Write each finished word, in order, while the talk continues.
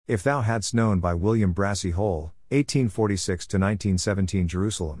If thou hadst known by William Brassey Hole, 1846–1917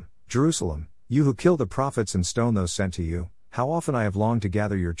 Jerusalem, Jerusalem, you who kill the prophets and stone those sent to you, how often I have longed to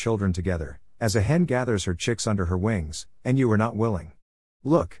gather your children together, as a hen gathers her chicks under her wings, and you were not willing.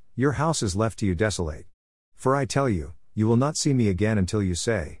 Look, your house is left to you desolate. For I tell you, you will not see me again until you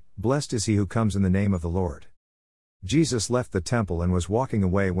say, Blessed is he who comes in the name of the Lord. Jesus left the temple and was walking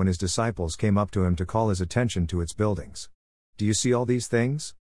away when his disciples came up to him to call his attention to its buildings. Do you see all these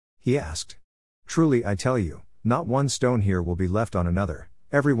things? He asked. Truly I tell you, not one stone here will be left on another,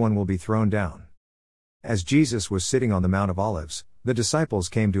 everyone will be thrown down. As Jesus was sitting on the Mount of Olives, the disciples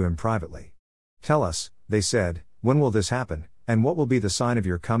came to him privately. Tell us, they said, when will this happen, and what will be the sign of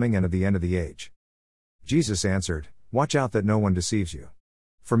your coming and of the end of the age? Jesus answered, Watch out that no one deceives you.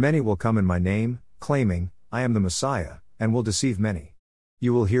 For many will come in my name, claiming, I am the Messiah, and will deceive many.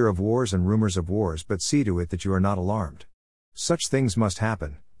 You will hear of wars and rumors of wars, but see to it that you are not alarmed. Such things must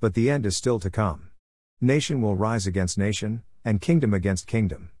happen, but the end is still to come. Nation will rise against nation, and kingdom against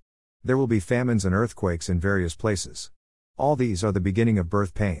kingdom. There will be famines and earthquakes in various places. All these are the beginning of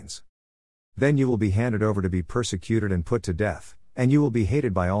birth pains. Then you will be handed over to be persecuted and put to death, and you will be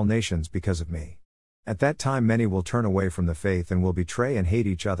hated by all nations because of me. At that time many will turn away from the faith and will betray and hate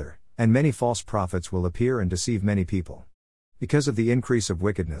each other, and many false prophets will appear and deceive many people. Because of the increase of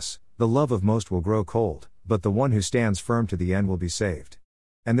wickedness, the love of most will grow cold, but the one who stands firm to the end will be saved.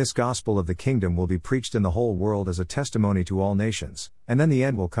 And this gospel of the kingdom will be preached in the whole world as a testimony to all nations, and then the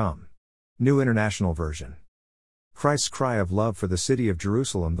end will come. New International Version. Christ's cry of love for the city of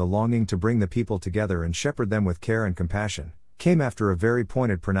Jerusalem, the longing to bring the people together and shepherd them with care and compassion, came after a very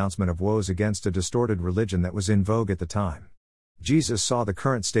pointed pronouncement of woes against a distorted religion that was in vogue at the time. Jesus saw the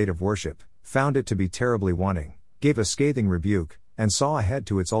current state of worship, found it to be terribly wanting, gave a scathing rebuke, and saw ahead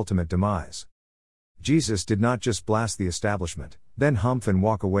to its ultimate demise. Jesus did not just blast the establishment, then humph and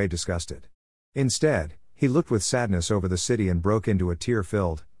walk away disgusted. Instead, he looked with sadness over the city and broke into a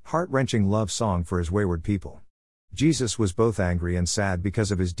tear-filled, heart-wrenching love song for his wayward people. Jesus was both angry and sad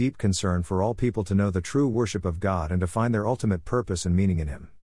because of his deep concern for all people to know the true worship of God and to find their ultimate purpose and meaning in him.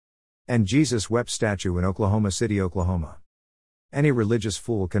 And Jesus wept statue in Oklahoma City, Oklahoma. Any religious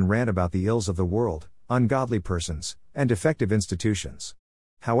fool can rant about the ills of the world, ungodly persons, and defective institutions.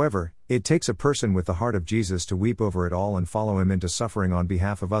 However, it takes a person with the heart of Jesus to weep over it all and follow him into suffering on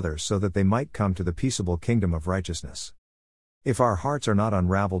behalf of others so that they might come to the peaceable kingdom of righteousness. If our hearts are not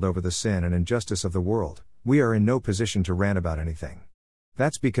unraveled over the sin and injustice of the world, we are in no position to rant about anything.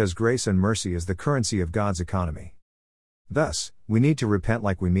 That's because grace and mercy is the currency of God's economy. Thus, we need to repent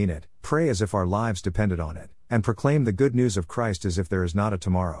like we mean it, pray as if our lives depended on it, and proclaim the good news of Christ as if there is not a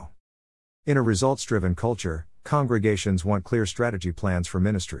tomorrow. In a results-driven culture, congregations want clear strategy plans for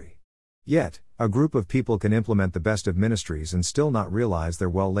ministry. Yet, a group of people can implement the best of ministries and still not realize their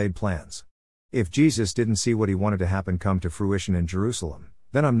well-laid plans. If Jesus didn't see what he wanted to happen come to fruition in Jerusalem,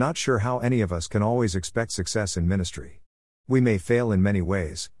 then I'm not sure how any of us can always expect success in ministry. We may fail in many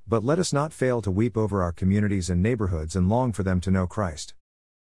ways, but let us not fail to weep over our communities and neighborhoods and long for them to know Christ.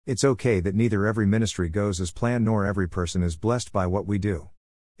 It's okay that neither every ministry goes as planned nor every person is blessed by what we do.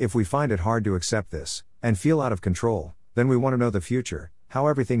 If we find it hard to accept this, and feel out of control, then we want to know the future, how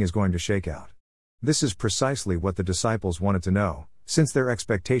everything is going to shake out. This is precisely what the disciples wanted to know, since their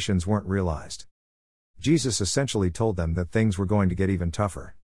expectations weren't realized. Jesus essentially told them that things were going to get even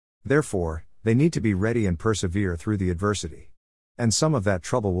tougher. Therefore, they need to be ready and persevere through the adversity. And some of that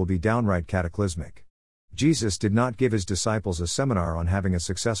trouble will be downright cataclysmic. Jesus did not give his disciples a seminar on having a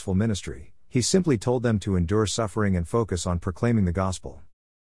successful ministry, he simply told them to endure suffering and focus on proclaiming the gospel.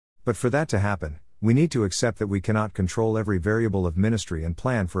 But for that to happen, we need to accept that we cannot control every variable of ministry and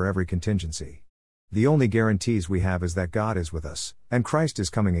plan for every contingency. The only guarantees we have is that God is with us, and Christ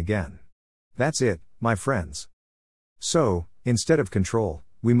is coming again. That's it, my friends. So, instead of control,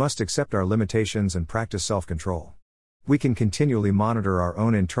 we must accept our limitations and practice self-control. We can continually monitor our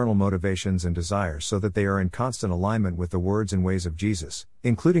own internal motivations and desires so that they are in constant alignment with the words and ways of Jesus,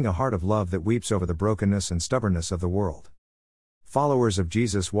 including a heart of love that weeps over the brokenness and stubbornness of the world. Followers of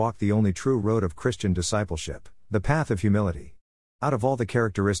Jesus walk the only true road of Christian discipleship, the path of humility. Out of all the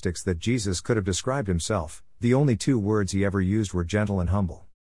characteristics that Jesus could have described himself, the only two words he ever used were gentle and humble.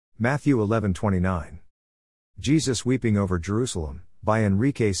 Matthew 11:29. Jesus Weeping Over Jerusalem, by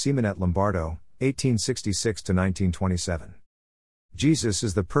Enrique Simonet Lombardo, 1866–1927. Jesus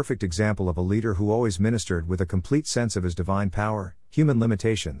is the perfect example of a leader who always ministered with a complete sense of his divine power, human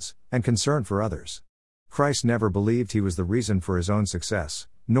limitations, and concern for others. Christ never believed he was the reason for his own success,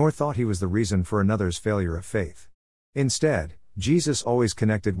 nor thought he was the reason for another's failure of faith. Instead, Jesus always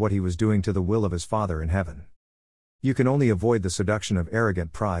connected what he was doing to the will of his Father in heaven. You can only avoid the seduction of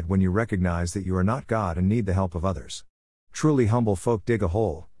arrogant pride when you recognize that you are not God and need the help of others. Truly humble folk dig a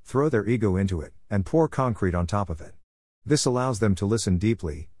hole, throw their ego into it, and pour concrete on top of it. This allows them to listen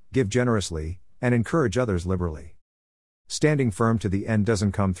deeply, give generously, and encourage others liberally. Standing firm to the end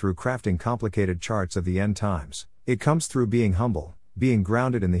doesn't come through crafting complicated charts of the end times, it comes through being humble, being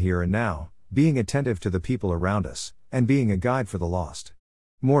grounded in the here and now, being attentive to the people around us, and being a guide for the lost.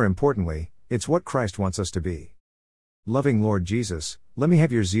 More importantly, it's what Christ wants us to be. Loving Lord Jesus, let me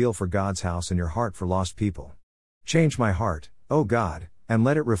have your zeal for God's house and your heart for lost people. Change my heart, O God, and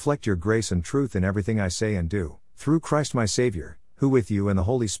let it reflect your grace and truth in everything I say and do, through Christ my Savior, who with you and the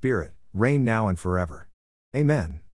Holy Spirit, reign now and forever. Amen.